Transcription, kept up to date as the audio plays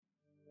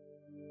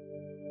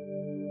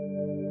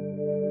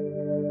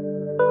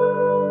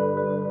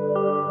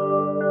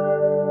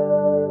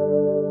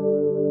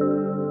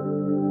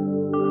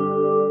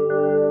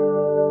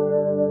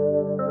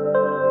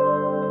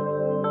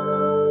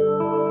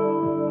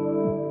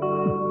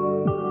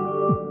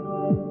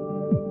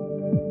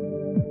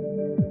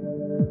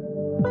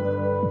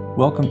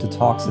Welcome to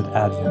Talks at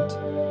Advent,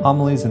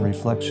 homilies and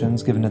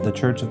reflections given at the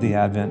Church of the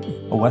Advent,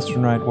 a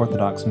Western Rite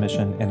Orthodox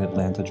mission in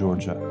Atlanta,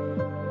 Georgia.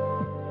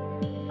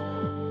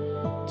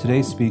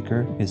 Today's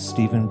speaker is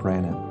Stephen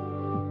Brannan.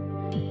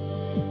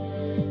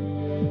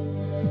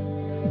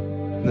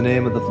 In the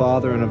name of the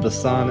Father, and of the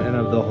Son, and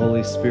of the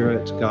Holy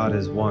Spirit, God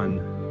is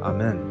one.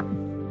 Amen.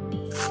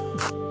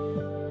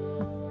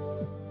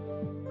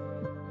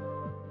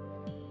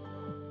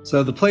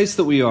 So the place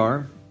that we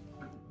are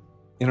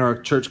in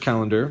our church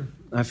calendar,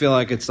 I feel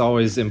like it's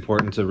always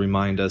important to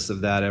remind us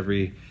of that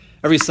every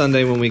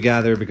Sunday when we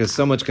gather, because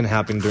so much can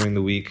happen during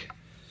the week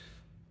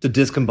to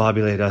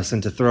discombobulate us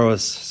and to throw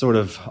us sort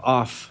of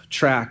off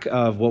track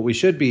of what we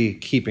should be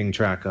keeping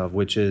track of,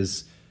 which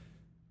is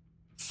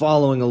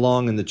following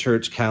along in the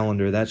church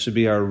calendar. That should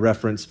be our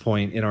reference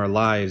point in our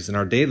lives, in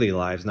our daily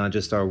lives, not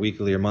just our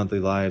weekly or monthly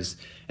lives,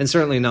 and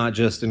certainly not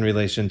just in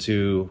relation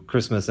to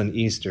Christmas and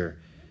Easter,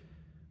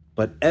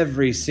 but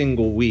every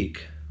single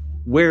week.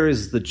 Where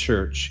is the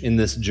church in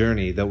this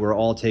journey that we're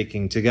all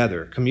taking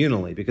together,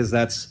 communally? Because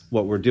that's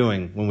what we're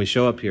doing when we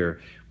show up here.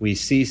 We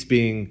cease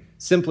being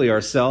simply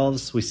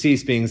ourselves. We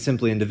cease being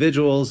simply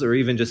individuals or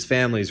even just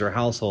families or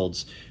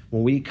households.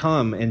 When we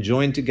come and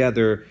join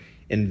together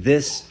in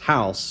this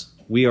house,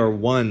 we are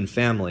one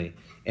family.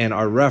 And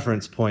our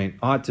reference point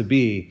ought to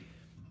be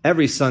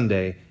every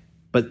Sunday,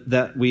 but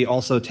that we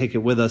also take it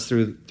with us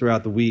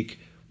throughout the week,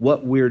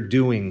 what we're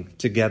doing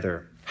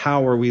together.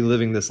 How are we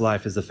living this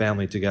life as a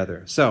family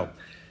together? So,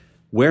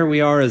 where we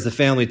are as a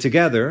family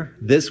together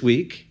this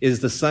week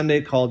is the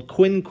Sunday called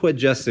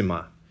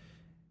Quinquagesima.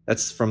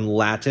 That's from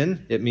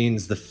Latin. It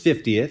means the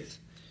 50th.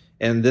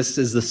 And this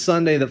is the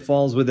Sunday that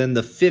falls within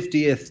the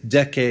 50th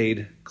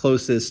decade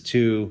closest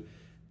to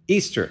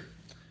Easter.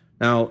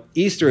 Now,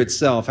 Easter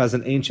itself has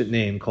an ancient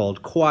name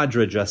called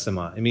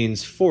Quadragesima. It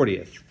means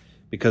 40th,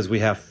 because we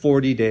have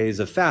 40 days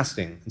of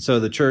fasting. And so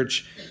the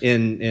church,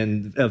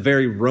 in a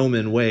very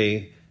Roman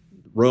way,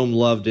 Rome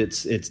loved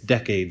its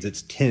decades,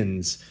 its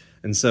tens,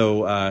 and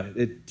so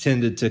it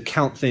tended to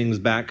count things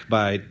back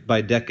by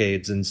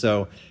decades. And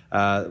so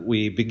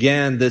we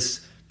began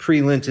this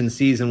pre-Lenten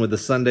season with the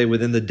Sunday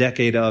within the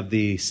decade of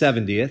the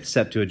 70th,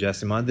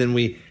 Septuagesima. Then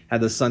we had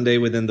the Sunday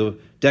within the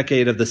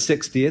decade of the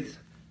 60th,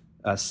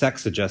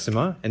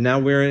 Sexagesima. And now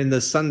we're in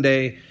the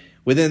Sunday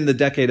within the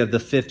decade of the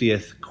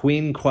 50th,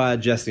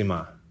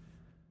 Quinquagesima.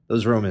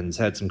 Those Romans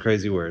had some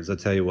crazy words, I'll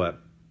tell you what.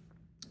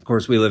 Of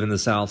course, we live in the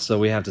South, so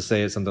we have to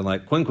say it something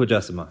like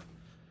Quinquagesima.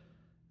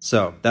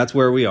 So that's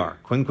where we are,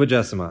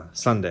 Quinquagesima,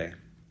 Sunday.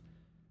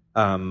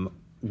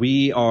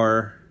 We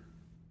are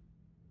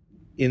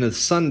in a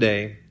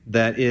Sunday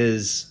that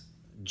is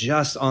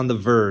just on the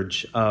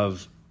verge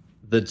of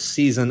the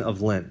season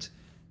of Lent.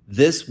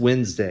 This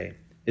Wednesday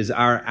is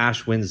our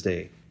Ash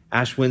Wednesday.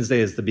 Ash Wednesday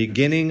is the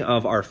beginning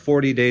of our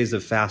 40 days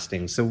of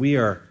fasting, so we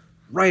are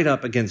right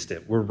up against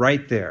it. We're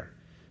right there.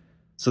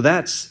 So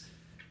that's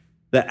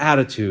the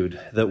attitude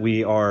that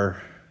we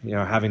are,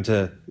 having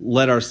to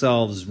let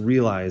ourselves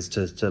realize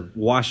to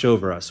wash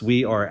over us.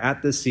 We are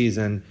at this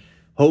season.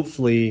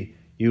 Hopefully,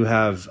 you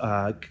have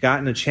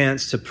gotten a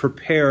chance to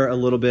prepare a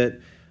little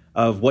bit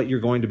of what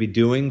you're going to be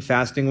doing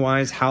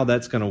fasting-wise, how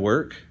that's going to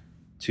work,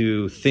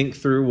 to think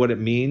through what it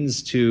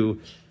means to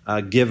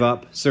give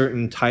up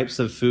certain types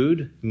of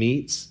food,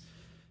 meats,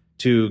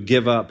 to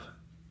give up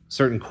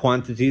certain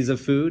quantities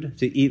of food,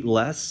 to eat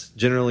less,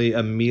 generally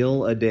a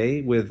meal a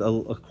day with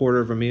a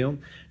quarter of a meal.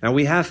 Now,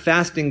 we have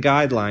fasting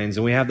guidelines,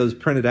 and we have those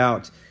printed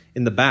out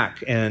in the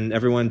back, and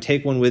everyone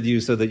take one with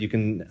you so that you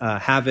can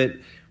have it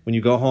when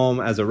you go home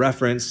as a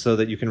reference, so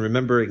that you can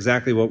remember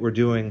exactly what we're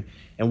doing.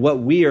 And what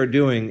we are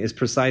doing is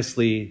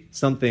precisely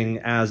something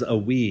as a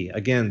we.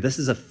 Again, this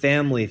is a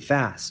family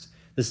fast.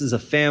 This is a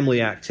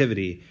family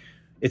activity.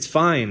 It's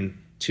fine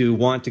to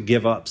want to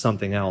give up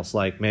something else,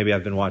 like maybe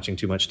I've been watching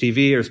too much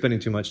TV or spending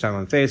too much time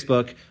on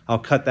Facebook. I'll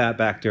cut that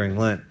back during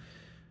Lent.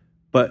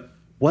 But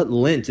what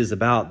Lent is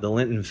about, the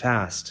Lenten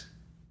fast,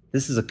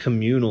 this is a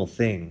communal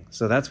thing.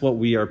 So that's what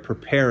we are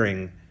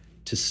preparing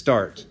to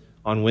start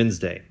on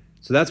Wednesday.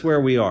 So that's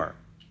where we are.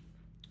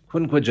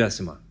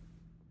 Quinquagesima.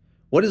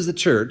 What does the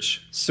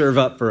church serve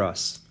up for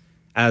us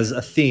as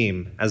a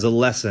theme, as a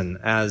lesson,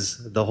 as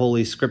the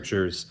Holy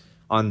Scriptures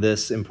on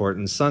this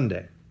important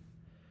Sunday?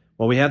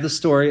 Well, we have the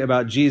story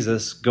about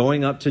Jesus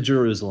going up to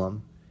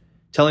Jerusalem,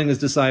 telling his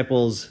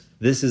disciples,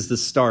 this is the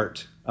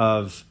start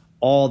of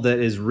all that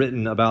is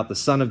written about the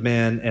Son of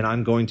Man, and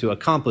I'm going to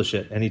accomplish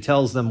it. And he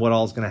tells them what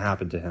all is going to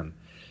happen to him.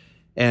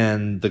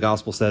 And the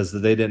gospel says that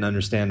they didn't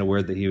understand a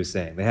word that he was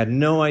saying. They had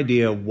no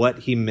idea what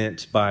he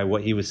meant by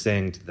what he was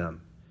saying to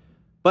them.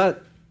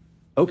 But,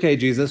 okay,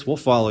 Jesus, we'll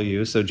follow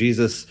you. So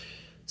Jesus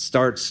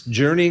starts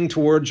journeying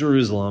toward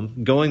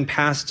Jerusalem, going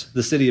past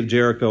the city of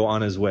Jericho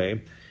on his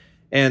way.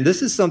 And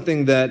this is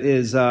something that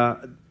is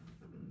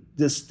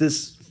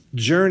this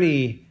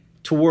journey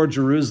toward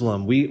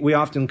Jerusalem. We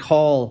often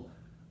call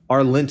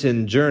our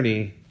Lenten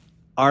journey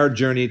our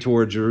journey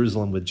toward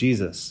Jerusalem with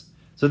Jesus.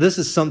 So this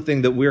is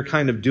something that we're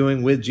kind of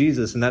doing with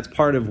Jesus, and that's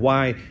part of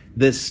why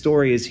this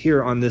story is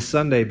here on this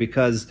Sunday,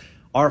 because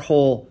our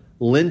whole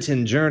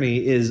Lenten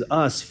journey is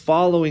us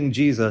following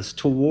Jesus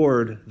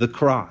toward the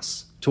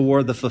cross,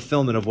 toward the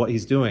fulfillment of what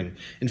he's doing.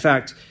 In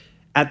fact,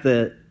 at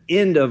the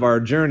end of our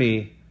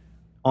journey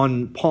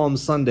on Palm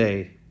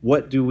Sunday,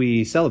 what do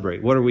we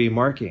celebrate? What are we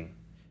marking?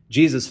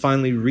 Jesus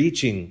finally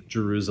reaching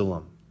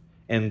Jerusalem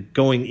and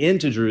going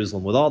into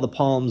Jerusalem with all the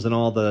palms and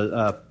all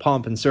the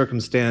pomp and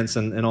circumstance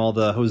and all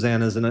the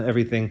hosannas and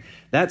everything.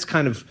 That's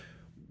kind of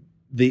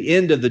the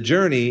end of the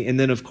journey. And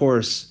then, of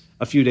course,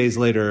 a few days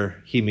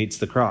later, he meets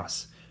the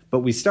cross. But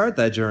we start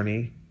that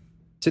journey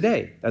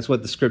today. That's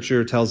what the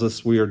scripture tells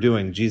us we are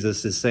doing.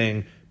 Jesus is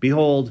saying,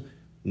 behold,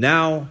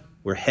 now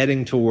we're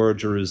heading toward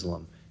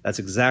Jerusalem. That's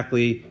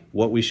exactly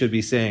what we should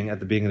be saying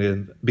at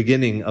the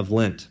beginning of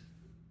Lent.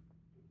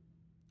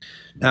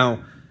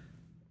 Now,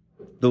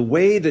 the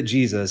way that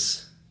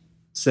Jesus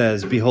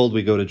says, behold,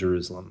 we go to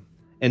Jerusalem,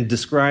 and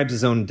describes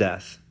his own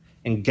death,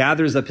 and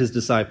gathers up his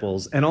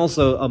disciples, and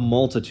also a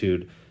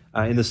multitude.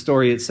 In the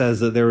story, it says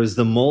that there was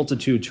the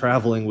multitude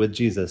traveling with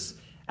Jesus.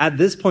 At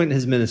this point in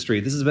his ministry,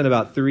 this has been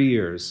about 3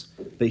 years,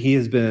 that he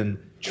has been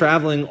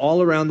traveling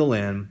all around the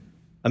land,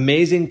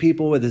 amazing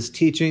people with his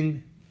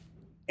teaching,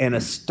 and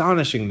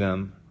astonishing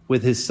them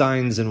with his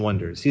signs and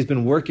wonders. He's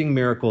been working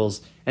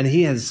miracles, and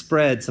he has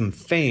spread some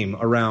fame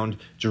around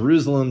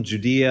Jerusalem,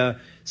 Judea,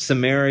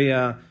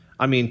 Samaria.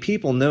 I mean,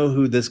 people know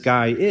who this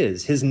guy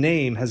is. His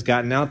name has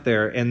gotten out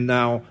there, and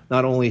now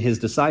not only his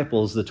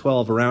disciples, the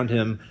 12 around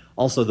him,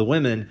 also the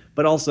women,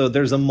 but also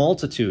there's a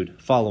multitude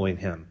following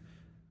him.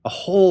 A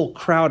whole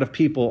crowd of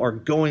people are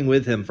going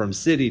with him from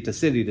city to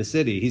city to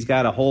city. He's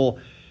got a whole,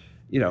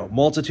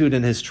 multitude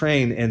in his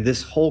train, and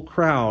this whole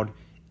crowd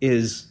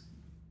is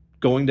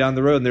going down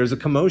the road, and there's a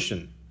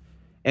commotion.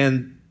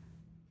 And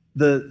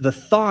the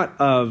thought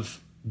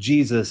of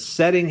Jesus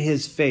setting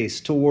his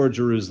face toward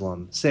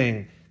Jerusalem,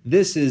 saying,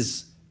 this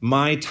is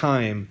my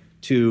time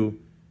to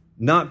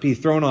not be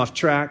thrown off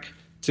track,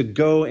 to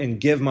go and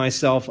give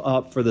myself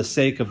up for the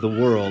sake of the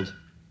world.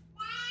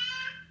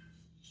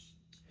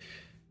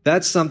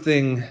 That's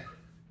something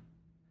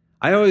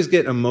I always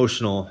get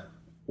emotional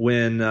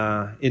when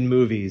in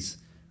movies,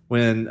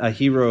 when a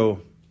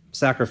hero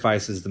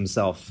sacrifices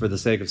themselves for the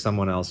sake of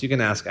someone else. You can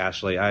ask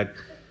Ashley.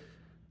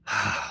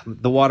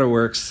 The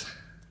waterworks,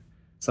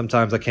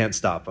 sometimes I can't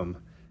stop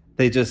them.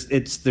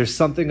 There's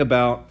something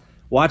about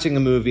watching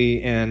a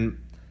movie, and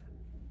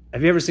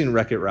have you ever seen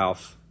Wreck-It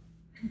Ralph?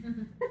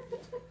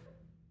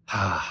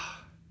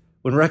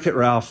 When Wreck-It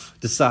Ralph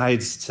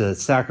decides to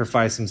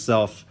sacrifice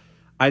himself,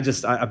 I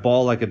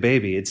bawl like a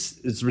baby.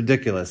 It's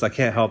ridiculous. I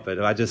can't help it.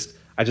 I just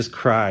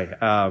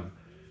cry.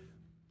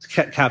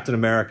 Captain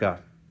America.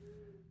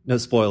 No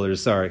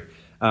spoilers, sorry.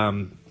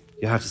 You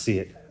have to see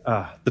it.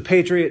 The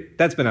Patriot,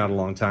 that's been out a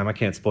long time. I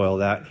can't spoil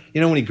that.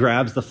 When he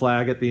grabs the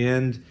flag at the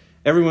end,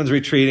 everyone's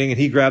retreating, and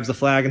he grabs the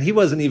flag, and he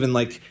wasn't even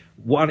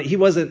he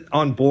wasn't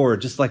on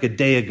board just like a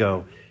day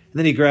ago. And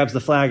then he grabs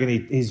the flag, and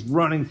he's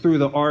running through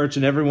the arch,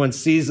 and everyone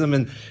sees him,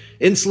 and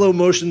in slow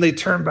motion, they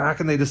turn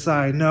back, and they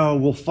decide, no,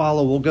 we'll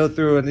follow, we'll go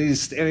through, and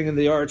he's standing in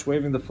the arch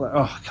waving the flag.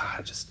 Oh,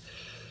 God,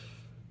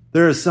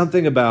 there is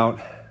something about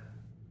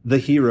the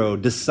hero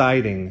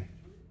deciding,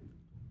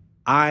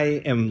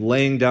 I am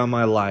laying down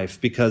my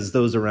life because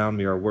those around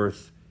me are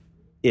worth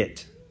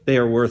it. They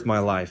are worth my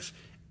life.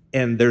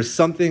 And there's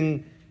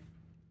something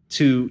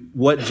to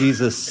what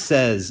Jesus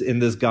says in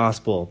this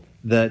gospel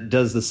that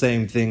does the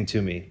same thing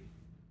to me.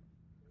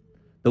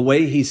 The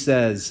way he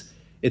says,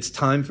 it's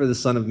time for the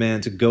Son of Man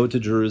to go to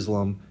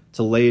Jerusalem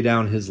to lay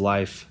down his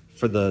life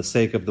for the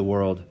sake of the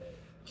world.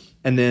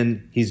 And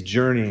then he's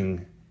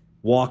journeying,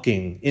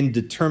 walking in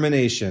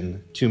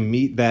determination to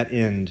meet that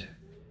end.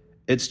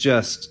 It's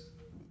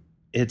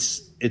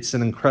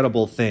an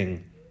incredible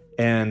thing.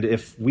 And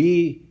if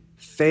we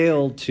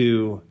fail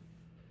to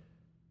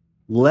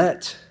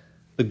let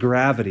the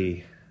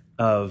gravity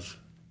of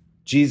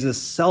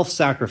Jesus'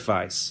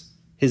 self-sacrifice,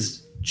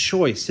 his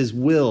choice, his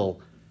will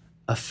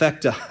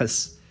affect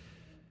us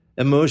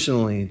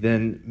emotionally,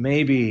 then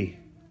maybe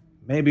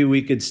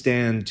we could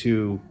stand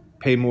to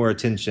pay more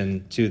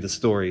attention to the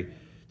story,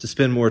 to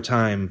spend more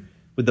time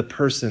with the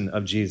person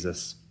of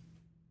Jesus.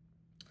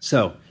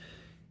 So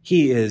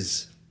he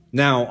is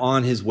now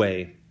on his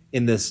way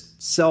in this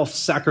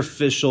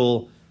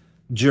self-sacrificial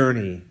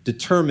journey,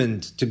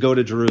 determined to go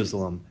to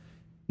Jerusalem.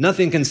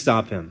 Nothing can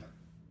stop him,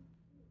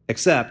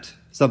 except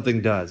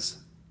something does.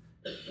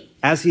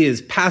 As he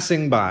is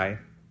passing by,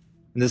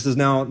 and this is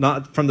now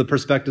not from the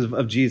perspective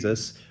of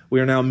Jesus, we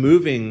are now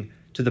moving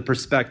to the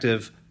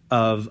perspective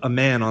of a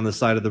man on the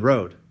side of the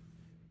road.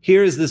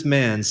 Here is this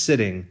man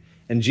sitting,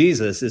 and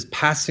Jesus is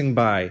passing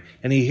by,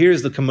 and he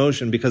hears the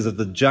commotion because of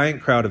the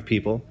giant crowd of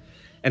people,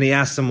 and he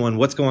asks someone,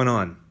 what's going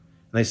on? And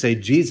they say,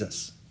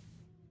 Jesus.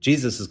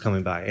 Jesus is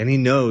coming by, and he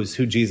knows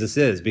who Jesus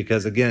is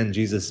because, again,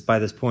 Jesus, by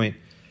this point,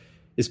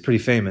 is pretty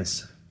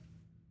famous.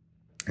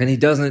 And he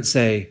doesn't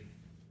say,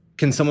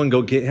 can someone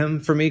go get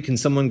him for me? Can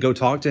someone go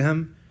talk to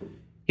him?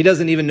 He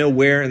doesn't even know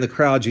where in the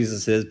crowd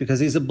Jesus is because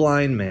he's a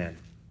blind man.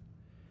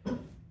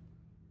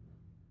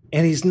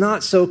 And he's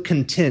not so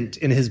content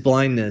in his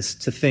blindness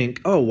to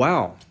think, oh,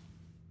 wow,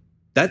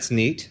 that's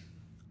neat.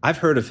 I've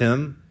heard of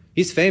him.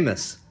 He's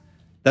famous.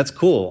 That's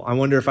cool. I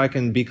wonder if I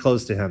can be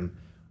close to him.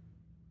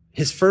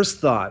 His first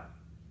thought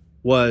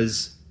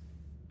was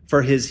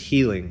for his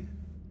healing.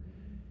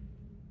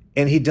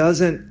 And he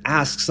doesn't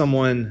ask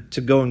someone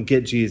to go and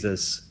get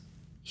Jesus.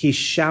 He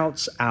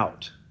shouts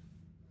out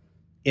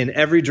in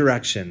every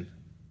direction,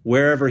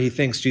 wherever he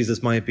thinks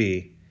Jesus might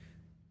be,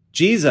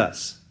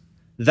 Jesus,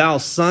 thou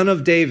son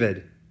of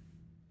David,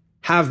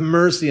 have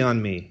mercy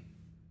on me.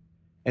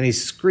 And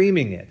he's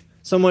screaming it,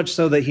 so much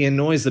so that he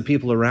annoys the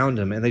people around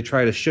him and they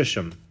try to shush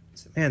him.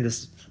 Say, man,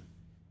 this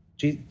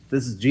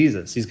is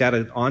Jesus. He's got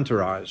an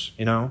entourage,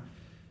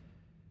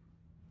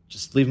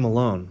 Just leave him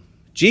alone.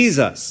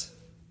 Jesus,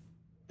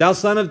 thou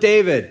son of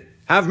David,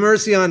 have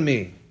mercy on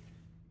me.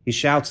 He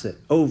shouts it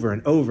over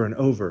and over and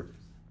over.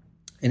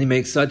 And he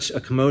makes such a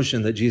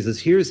commotion that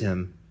Jesus hears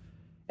him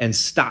and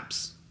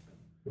stops.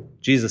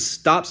 Jesus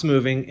stops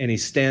moving and he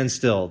stands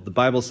still. The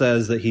Bible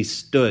says that he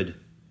stood.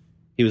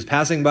 He was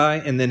passing by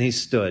and then he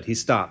stood. He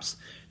stops.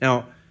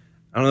 Now,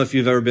 I don't know if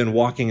you've ever been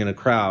walking in a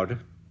crowd.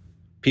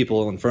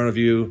 People in front of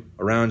you,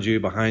 around you,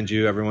 behind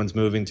you, everyone's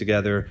moving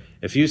together.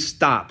 If you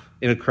stop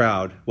in a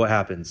crowd, what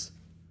happens?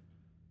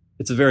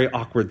 It's a very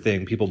awkward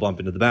thing. People bump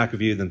into the back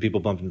of you, then people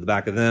bump into the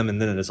back of them,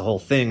 and then it's a whole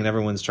thing, and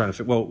everyone's trying to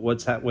figure, well,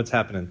 what's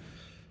happening?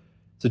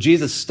 So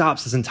Jesus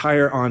stops this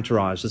entire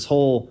entourage, this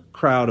whole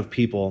crowd of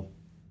people,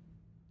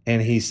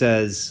 and he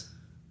says,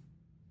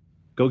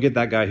 go get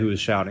that guy who was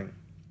shouting.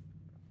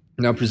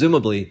 Now,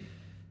 presumably,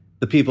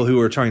 the people who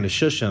were trying to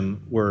shush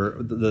him were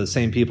the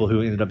same people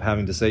who ended up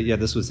having to say, yeah,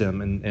 this was him,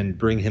 and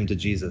bring him to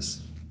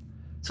Jesus.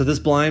 So this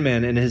blind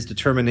man, in his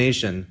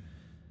determination,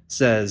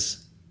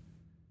 says,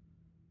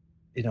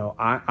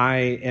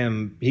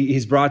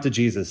 he's brought to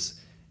Jesus,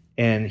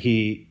 and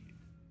he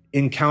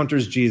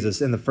encounters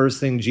Jesus, and the first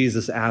thing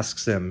Jesus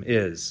asks him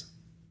is,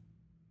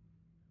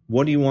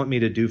 what do you want me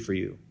to do for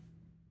you?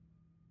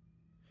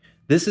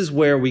 This is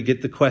where we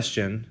get the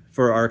question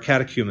for our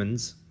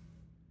catechumens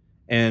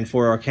and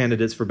for our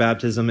candidates for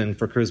baptism and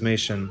for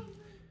chrismation.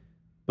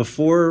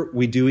 Before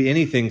we do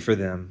anything for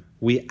them,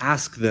 we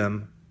ask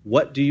them,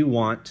 what do you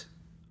want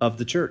of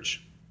the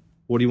church?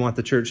 What do you want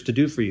the church to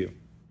do for you?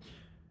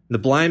 The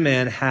blind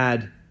man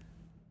had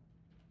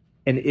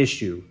an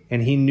issue,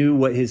 and he knew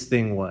what his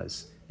thing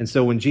was. And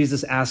so when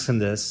Jesus asks him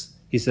this,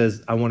 he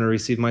says, I want to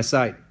receive my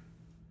sight.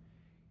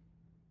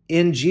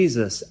 In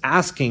Jesus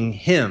asking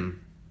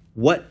him,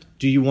 what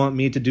do you want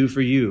me to do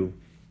for you?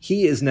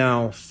 He is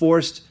now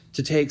forced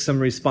to take some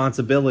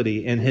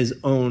responsibility in his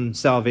own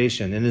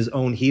salvation, in his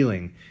own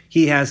healing.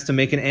 He has to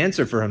make an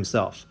answer for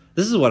himself.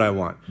 This is what I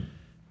want.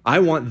 I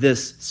want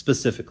this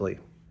specifically.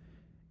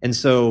 And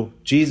so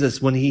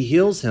Jesus, when he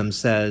heals him,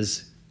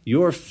 says,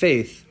 your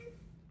faith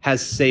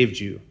has saved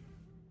you.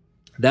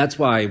 That's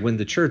why when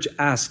the church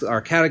asks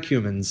our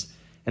catechumens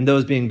and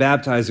those being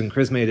baptized and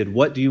chrismated,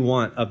 what do you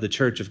want of the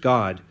church of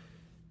God?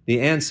 The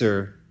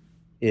answer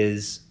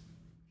is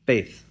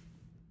faith.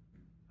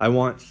 I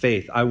want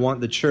faith. I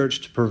want the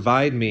church to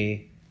provide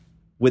me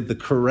with the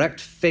correct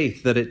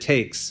faith that it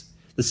takes,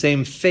 the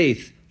same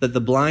faith that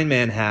the blind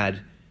man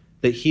had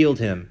that healed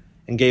him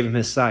and gave him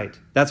his sight.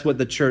 That's what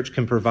the church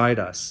can provide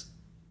us.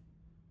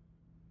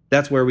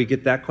 That's where we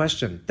get that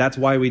question. That's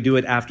why we do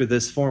it after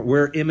this form.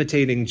 We're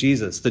imitating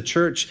Jesus. The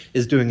church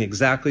is doing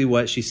exactly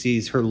what she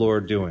sees her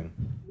Lord doing.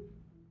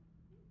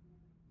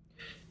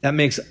 That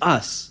makes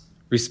us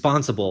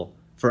responsible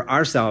for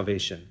our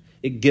salvation.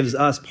 It gives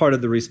us part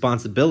of the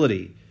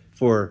responsibility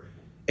for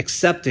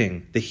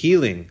accepting the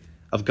healing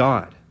of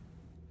God.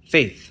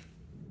 Faith.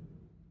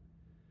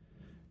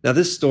 Now,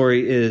 this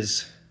story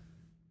is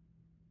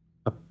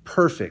a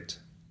perfect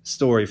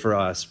story for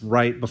us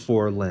right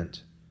before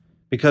Lent,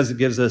 because it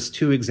gives us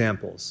two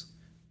examples,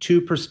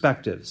 two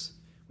perspectives.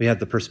 We have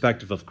the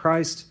perspective of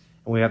Christ,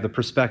 and we have the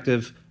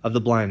perspective of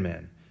the blind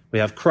man. We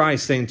have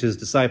Christ saying to his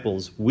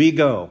disciples, we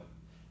go.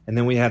 And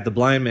then we have the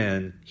blind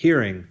man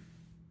hearing,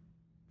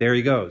 there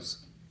he goes.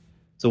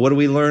 So what do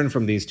we learn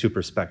from these two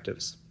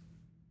perspectives?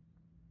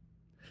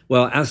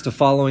 Well, as to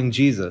following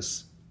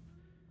Jesus,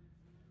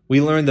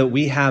 we learn that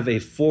we have a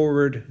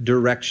forward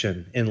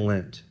direction in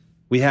Lent.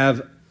 We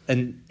have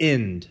an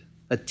end,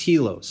 a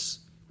telos.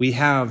 We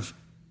have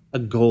a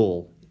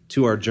goal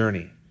to our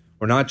journey.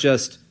 We're not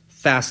just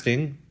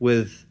fasting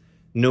with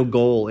no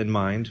goal in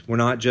mind. We're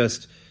not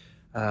just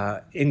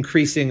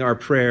increasing our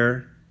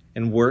prayer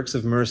and works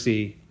of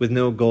mercy with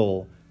no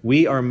goal.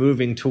 We are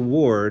moving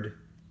toward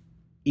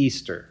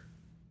Easter,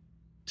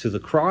 to the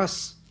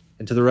cross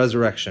and to the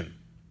resurrection.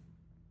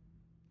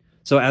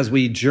 So as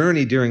we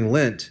journey during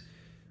Lent,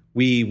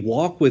 we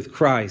walk with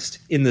Christ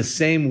in the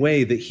same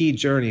way that he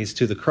journeys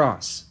to the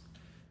cross,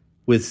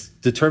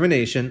 with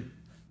determination,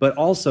 but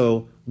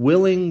also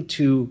willing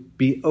to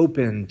be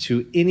open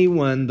to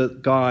anyone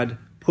that God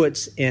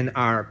puts in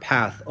our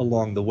path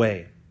along the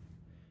way.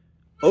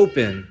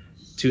 Open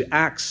to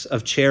acts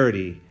of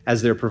charity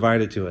as they're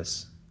provided to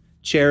us.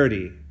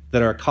 Charity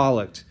that our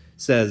collect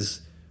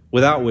says,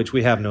 without which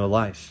we have no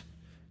life.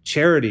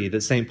 Charity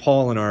that St.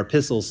 Paul in our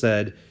epistle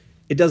said,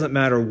 it doesn't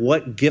matter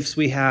what gifts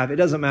we have, it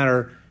doesn't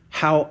matter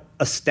how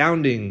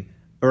astounding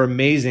or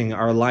amazing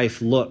our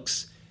life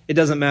looks. It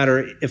doesn't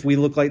matter if we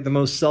look like the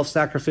most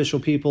self-sacrificial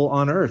people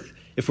on earth,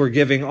 if we're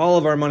giving all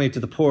of our money to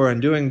the poor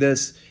and doing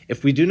this,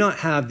 if we do not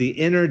have the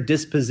inner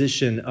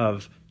disposition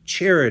of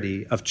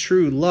charity, of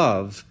true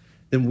love,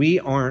 then we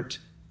aren't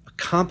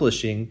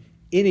accomplishing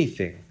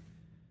anything.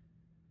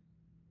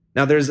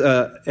 Now, there's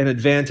an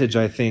advantage,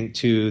 I think,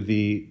 to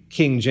the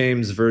King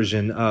James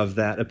version of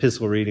that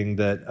epistle reading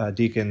that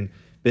Deacon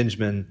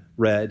Benjamin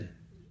read,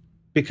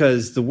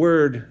 because the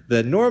word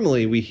that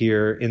normally we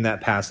hear in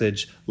that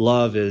passage,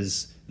 love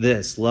is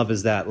this, love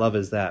is that, love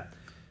is that.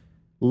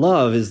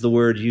 Love is the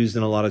word used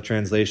in a lot of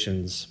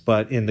translations,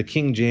 but in the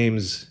King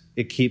James,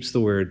 it keeps the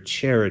word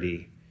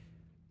charity.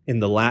 In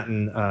the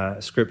Latin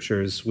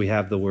scriptures, we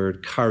have the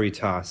word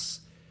caritas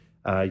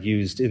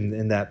used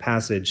in that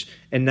passage.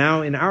 And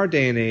now in our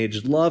day and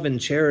age, love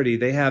and charity,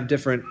 they have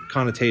different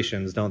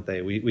connotations, don't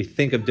they? We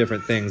think of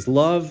different things.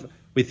 Love,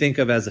 we think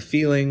of as a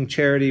feeling.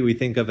 Charity, we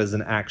think of as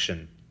an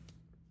action,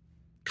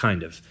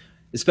 kind of.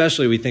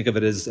 Especially we think of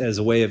it as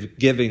a way of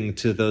giving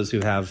to those who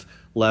have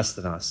less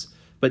than us.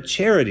 But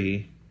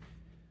charity,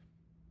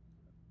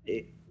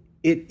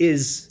 it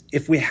is,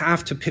 if we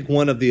have to pick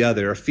one of the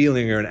other, a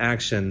feeling or an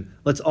action,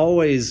 let's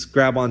always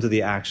grab onto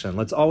the action.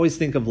 Let's always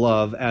think of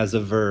love as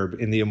a verb,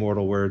 in the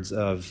immortal words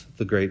of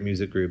the great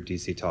music group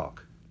DC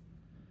Talk.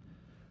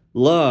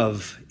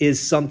 Love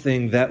is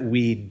something that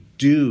we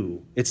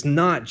do. It's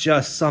not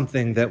just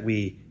something that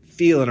we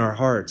feel in our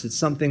hearts. It's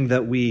something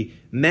that we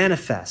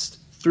manifest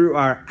through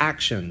our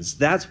actions.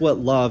 That's what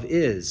love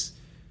is.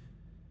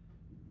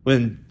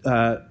 When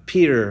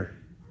Peter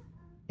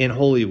in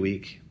Holy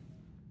Week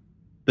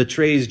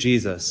betrays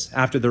Jesus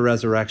after the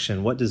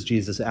resurrection, what does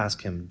Jesus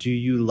ask him? Do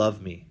you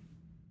love me?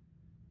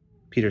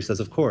 Peter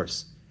says, of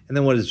course. And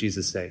then what does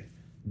Jesus say?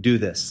 Do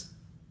this.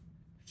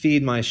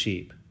 Feed my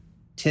sheep.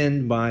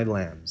 Tend my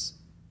lambs.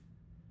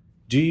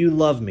 Do you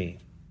love me?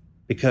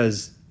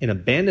 Because in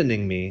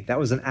abandoning me, that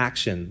was an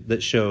action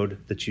that showed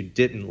that you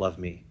didn't love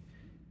me.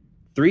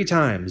 3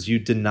 times you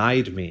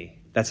denied me.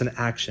 That's an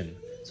action.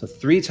 So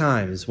 3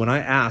 times when I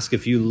ask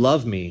if you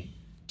love me,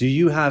 do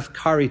you have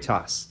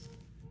caritas?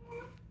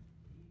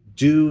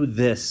 Do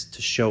this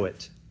to show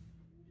it.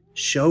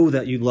 Show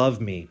that you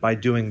love me by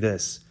doing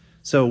this.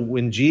 So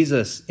when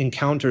Jesus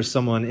encounters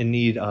someone in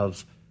need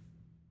of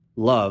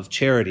love,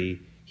 charity,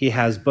 he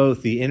has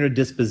both the inner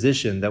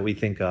disposition that we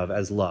think of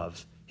as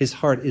love. His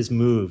heart is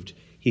moved.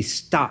 He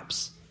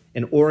stops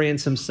and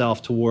orients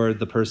himself toward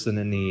the person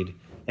in need,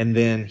 and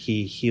then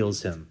he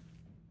heals him.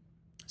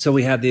 So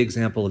we have the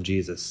example of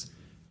Jesus.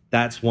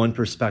 That's one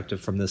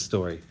perspective from this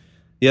story.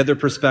 The other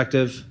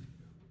perspective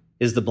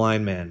is the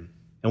blind man,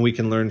 and we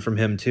can learn from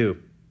him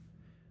too.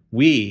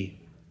 We,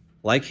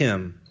 like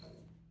him,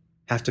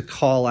 have to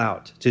call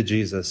out to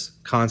Jesus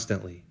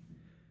constantly.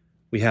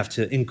 We have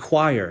to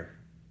inquire,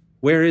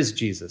 where is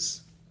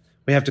Jesus?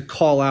 We have to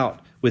call out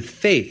with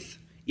faith,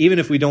 even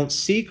if we don't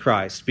see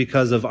Christ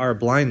because of our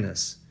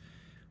blindness.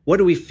 What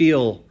do we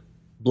feel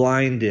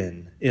blind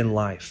in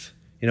life?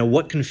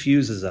 What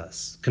confuses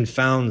us,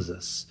 confounds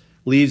us,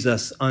 leaves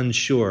us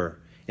unsure?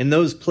 In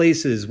those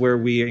places where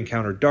we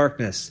encounter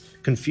darkness,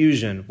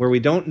 confusion, where we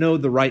don't know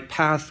the right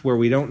path, where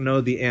we don't know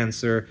the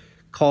answer,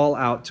 call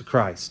out to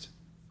Christ.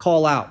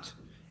 Call out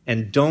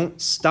and don't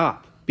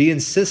stop. Be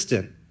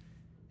insistent.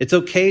 It's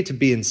okay to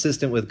be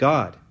insistent with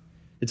God.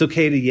 It's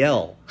okay to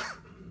yell.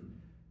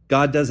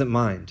 God doesn't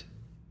mind.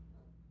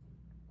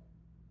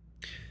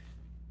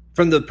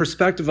 From the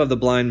perspective of the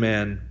blind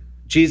man,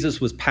 Jesus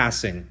was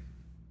passing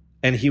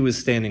and he was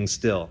standing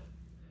still.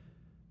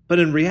 But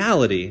in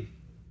reality,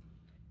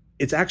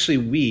 it's actually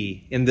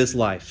we in this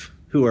life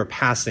who are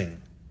passing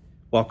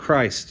while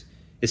Christ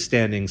is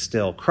standing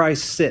still.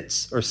 Christ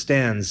sits or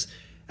stands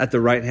at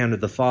the right hand of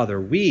the Father.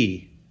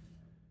 We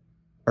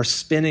are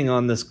spinning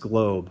on this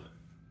globe,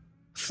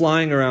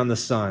 flying around the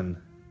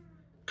sun,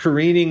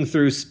 careening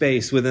through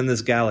space within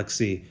this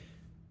galaxy,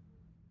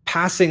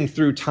 passing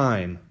through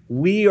time.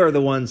 We are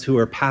the ones who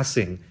are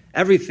passing.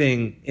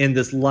 Everything in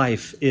this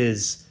life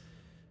is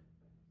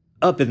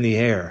up in the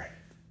air.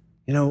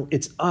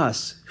 It's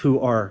us who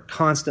are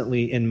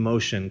constantly in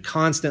motion,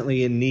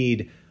 constantly in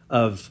need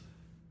of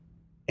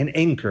an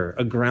anchor,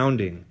 a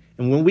grounding.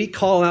 And when we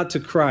call out to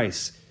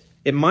Christ,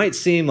 it might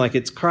seem like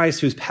it's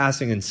Christ who's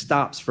passing and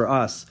stops for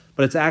us,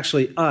 but it's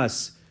actually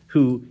us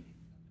who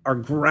are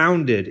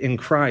grounded in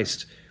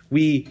Christ.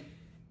 We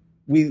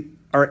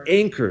are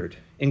anchored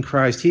in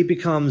Christ. He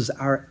becomes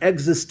our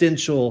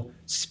existential,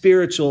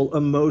 spiritual,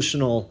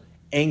 emotional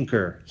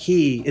anchor.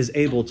 He is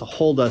able to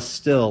hold us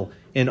still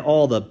in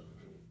all the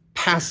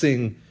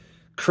passing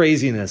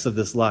craziness of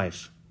this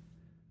life.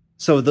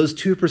 So those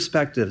two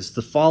perspectives,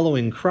 the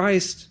following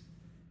Christ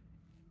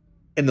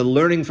and the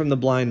learning from the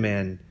blind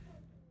man,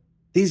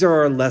 these are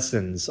our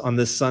lessons on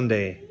this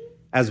Sunday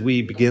as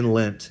we begin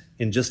Lent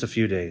in just a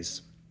few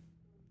days.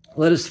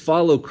 Let us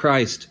follow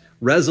Christ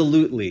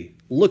resolutely,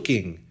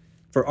 looking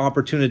for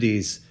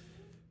opportunities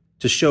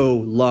to show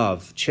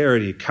love,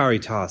 charity,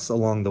 caritas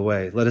along the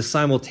way. Let us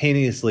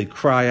simultaneously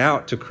cry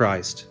out to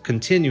Christ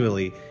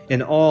continually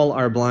in all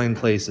our blind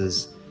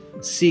places,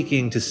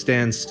 seeking to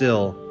stand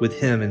still with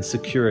Him in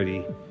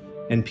security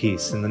and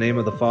peace. In the name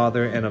of the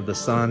Father, and of the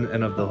Son,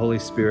 and of the Holy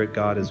Spirit,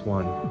 God is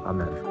one.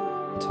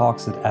 Amen.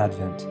 Talks at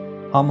Advent.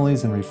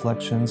 Homilies and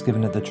reflections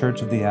given at the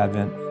Church of the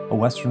Advent, a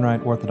Western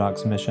Rite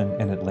Orthodox mission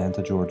in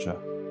Atlanta, Georgia.